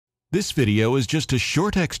This video is just a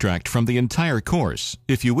short extract from the entire course.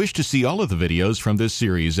 If you wish to see all of the videos from this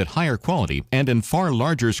series at higher quality and in far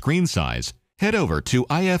larger screen size, head over to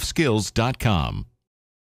ifskills.com.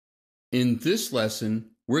 In this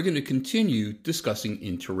lesson, we're going to continue discussing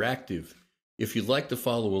interactive. If you'd like to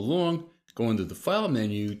follow along, go into the File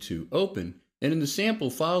menu to Open, and in the Sample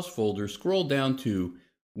Files folder, scroll down to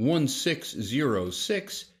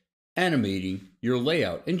 1606, Animating Your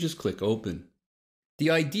Layout, and just click Open. The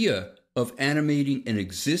idea of animating an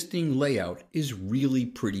existing layout is really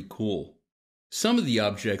pretty cool. Some of the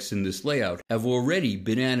objects in this layout have already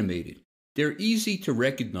been animated. They're easy to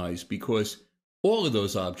recognize because all of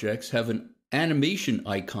those objects have an animation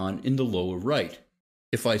icon in the lower right.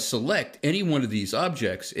 If I select any one of these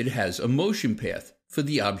objects, it has a motion path for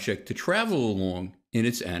the object to travel along in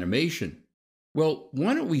its animation. Well,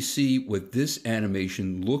 why don't we see what this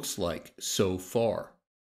animation looks like so far?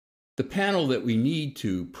 The panel that we need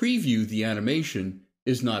to preview the animation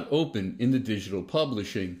is not open in the digital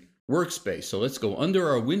publishing workspace. So let's go under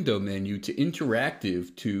our window menu to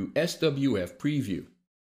Interactive to SWF Preview.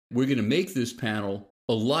 We're going to make this panel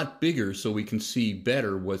a lot bigger so we can see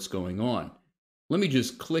better what's going on. Let me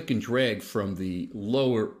just click and drag from the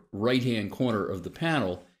lower right-hand corner of the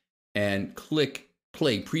panel and click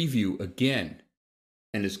Play Preview again.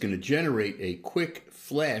 And it's going to generate a quick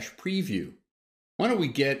flash preview. Why don't we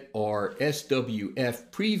get our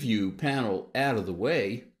SWF preview panel out of the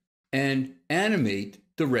way and animate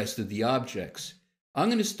the rest of the objects. I'm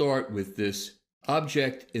going to start with this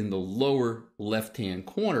object in the lower left-hand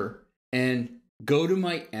corner and go to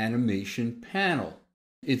my animation panel.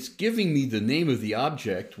 It's giving me the name of the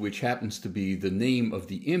object, which happens to be the name of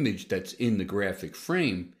the image that's in the graphic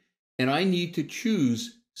frame, and I need to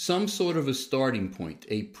choose some sort of a starting point,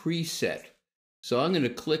 a preset. So I'm going to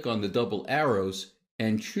click on the double arrows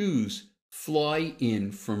and choose Fly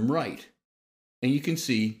In from Right. And you can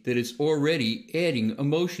see that it's already adding a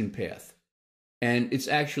motion path. And it's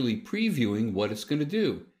actually previewing what it's going to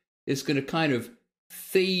do. It's going to kind of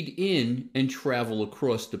fade in and travel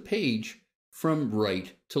across the page from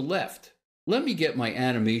right to left. Let me get my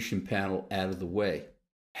animation panel out of the way.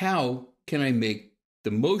 How can I make the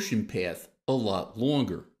motion path a lot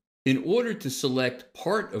longer? In order to select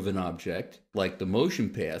part of an object, like the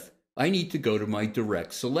motion path, I need to go to my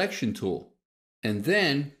Direct Selection tool, and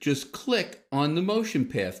then just click on the motion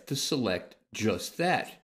path to select just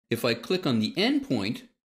that. If I click on the endpoint,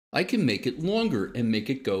 I can make it longer and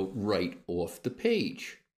make it go right off the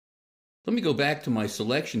page. Let me go back to my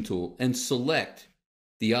Selection tool and select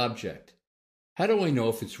the object. How do I know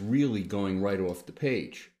if it's really going right off the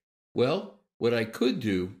page? Well, what I could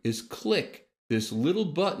do is click this little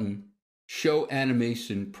button, Show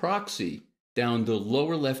Animation Proxy, down the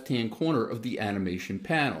lower left-hand corner of the animation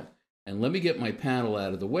panel. And let me get my panel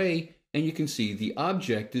out of the way, and you can see the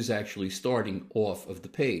object is actually starting off of the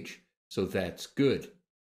page. So that's good.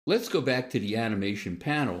 Let's go back to the animation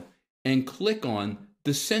panel and click on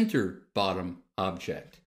the center bottom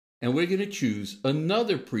object. And we're going to choose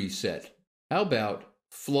another preset. How about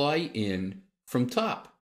Fly In from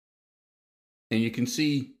Top? And you can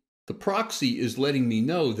see the proxy is letting me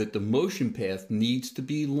know that the motion path needs to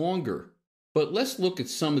be longer. But let's look at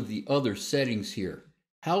some of the other settings here.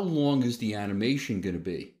 How long is the animation going to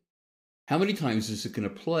be? How many times is it going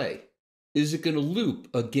to play? Is it going to loop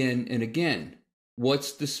again and again?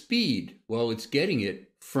 What's the speed? Well, it's getting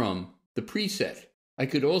it from the preset. I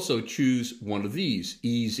could also choose one of these: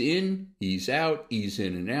 ease in, ease out, ease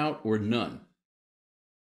in and out, or none.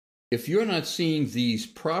 If you're not seeing these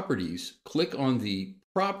properties, click on the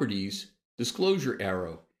Properties disclosure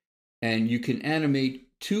arrow, and you can animate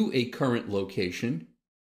to a current location,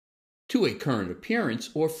 to a current appearance,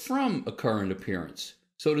 or from a current appearance.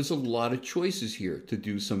 So there's a lot of choices here to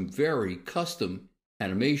do some very custom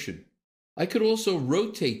animation. I could also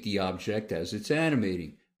rotate the object as it's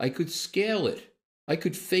animating. I could scale it. I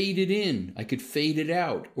could fade it in. I could fade it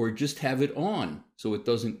out, or just have it on so it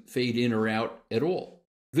doesn't fade in or out at all.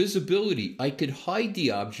 Visibility, I could hide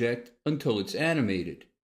the object until it's animated.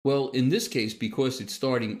 Well, in this case, because it's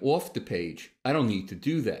starting off the page, I don't need to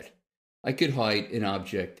do that. I could hide an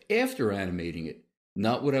object after animating it.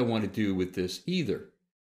 Not what I want to do with this either.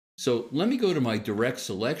 So let me go to my Direct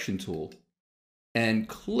Selection tool and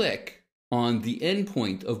click on the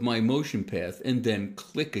endpoint of my motion path, and then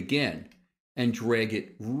click again and drag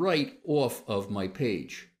it right off of my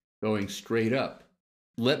page, going straight up.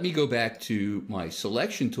 Let me go back to my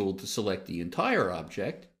Selection tool to select the entire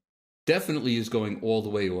object. Definitely is going all the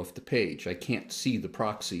way off the page. I can't see the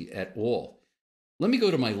proxy at all. Let me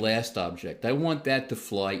go to my last object. I want that to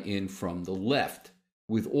fly in from the left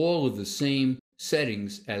with all of the same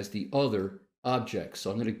settings as the other objects.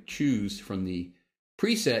 So I'm going to choose from the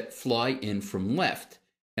preset fly in from left.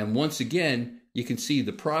 And once again, you can see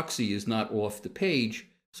the proxy is not off the page.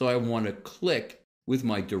 So I want to click with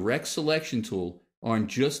my direct selection tool on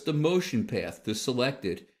just the motion path to select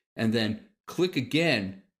it, and then click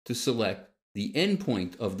again to select the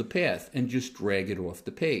endpoint of the path and just drag it off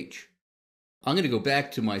the page. I'm going to go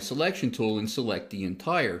back to my selection tool and select the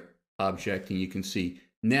entire object, and you can see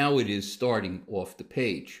now it is starting off the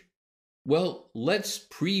page. Well, let's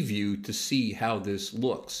preview to see how this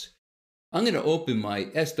looks. I'm going to open my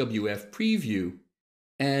SWF preview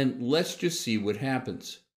and let's just see what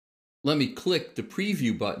happens. Let me click the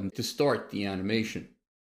preview button to start the animation.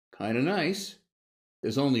 Kind of nice.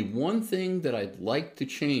 There's only one thing that I'd like to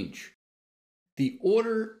change. The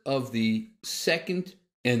order of the second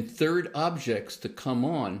and third objects to come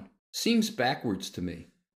on seems backwards to me.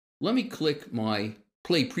 Let me click my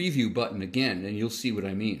play preview button again and you'll see what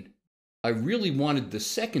I mean. I really wanted the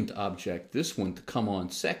second object, this one, to come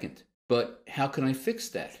on second, but how can I fix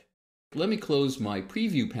that? Let me close my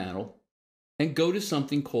preview panel and go to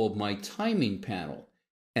something called my timing panel.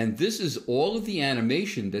 And this is all of the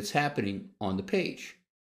animation that's happening on the page.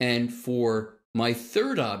 And for my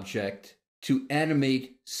third object to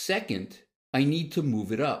animate second, I need to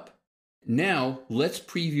move it up. Now, let's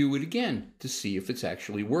preview it again to see if it's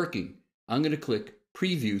actually working. I'm going to click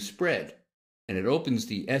Preview Spread, and it opens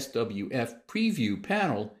the SWF Preview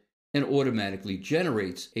panel and automatically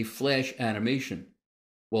generates a flash animation.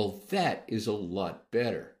 Well, that is a lot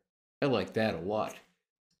better. I like that a lot.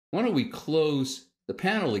 Why don't we close the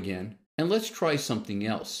panel again, and let's try something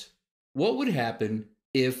else. What would happen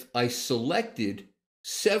if I selected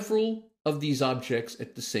several of these objects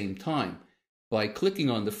at the same time by clicking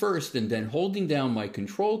on the first and then holding down my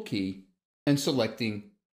control key and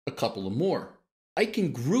selecting a couple of more? I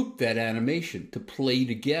can group that animation to play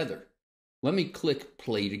together. Let me click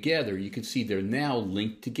Play Together. You can see they're now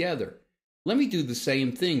linked together. Let me do the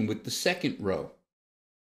same thing with the second row.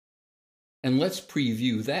 And let's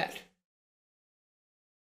preview that.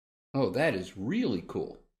 Oh, that is really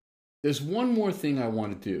cool. There's one more thing I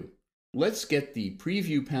want to do. Let's get the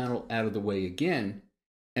preview panel out of the way again.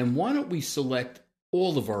 And why don't we select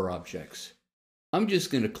all of our objects? I'm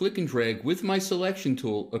just going to click and drag with my selection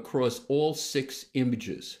tool across all 6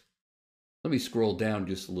 images. Let me scroll down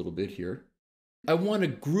just a little bit here. I want to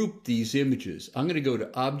group these images. I'm going to go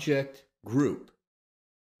to Object, Group.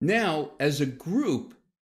 Now, as a group,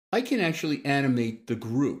 I can actually animate the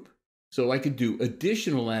group. So I could do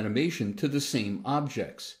additional animation to the same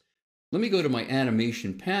objects. Let me go to my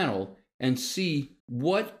animation panel and see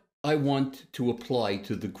what I want to apply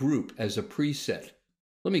to the group as a preset.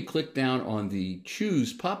 Let me click down on the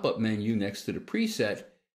Choose pop-up menu next to the preset,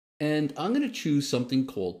 and I'm going to choose something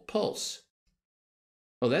called Pulse.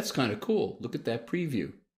 Oh, that's kind of cool. Look at that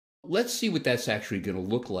preview. Let's see what that's actually going to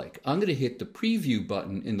look like. I'm going to hit the Preview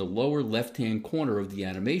button in the lower left-hand corner of the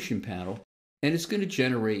animation panel, and it's going to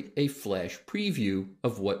generate a flash preview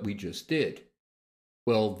of what we just did.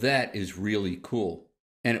 Well, that is really cool,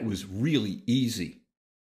 and it was really easy.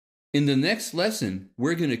 In the next lesson,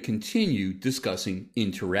 we're going to continue discussing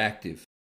interactive.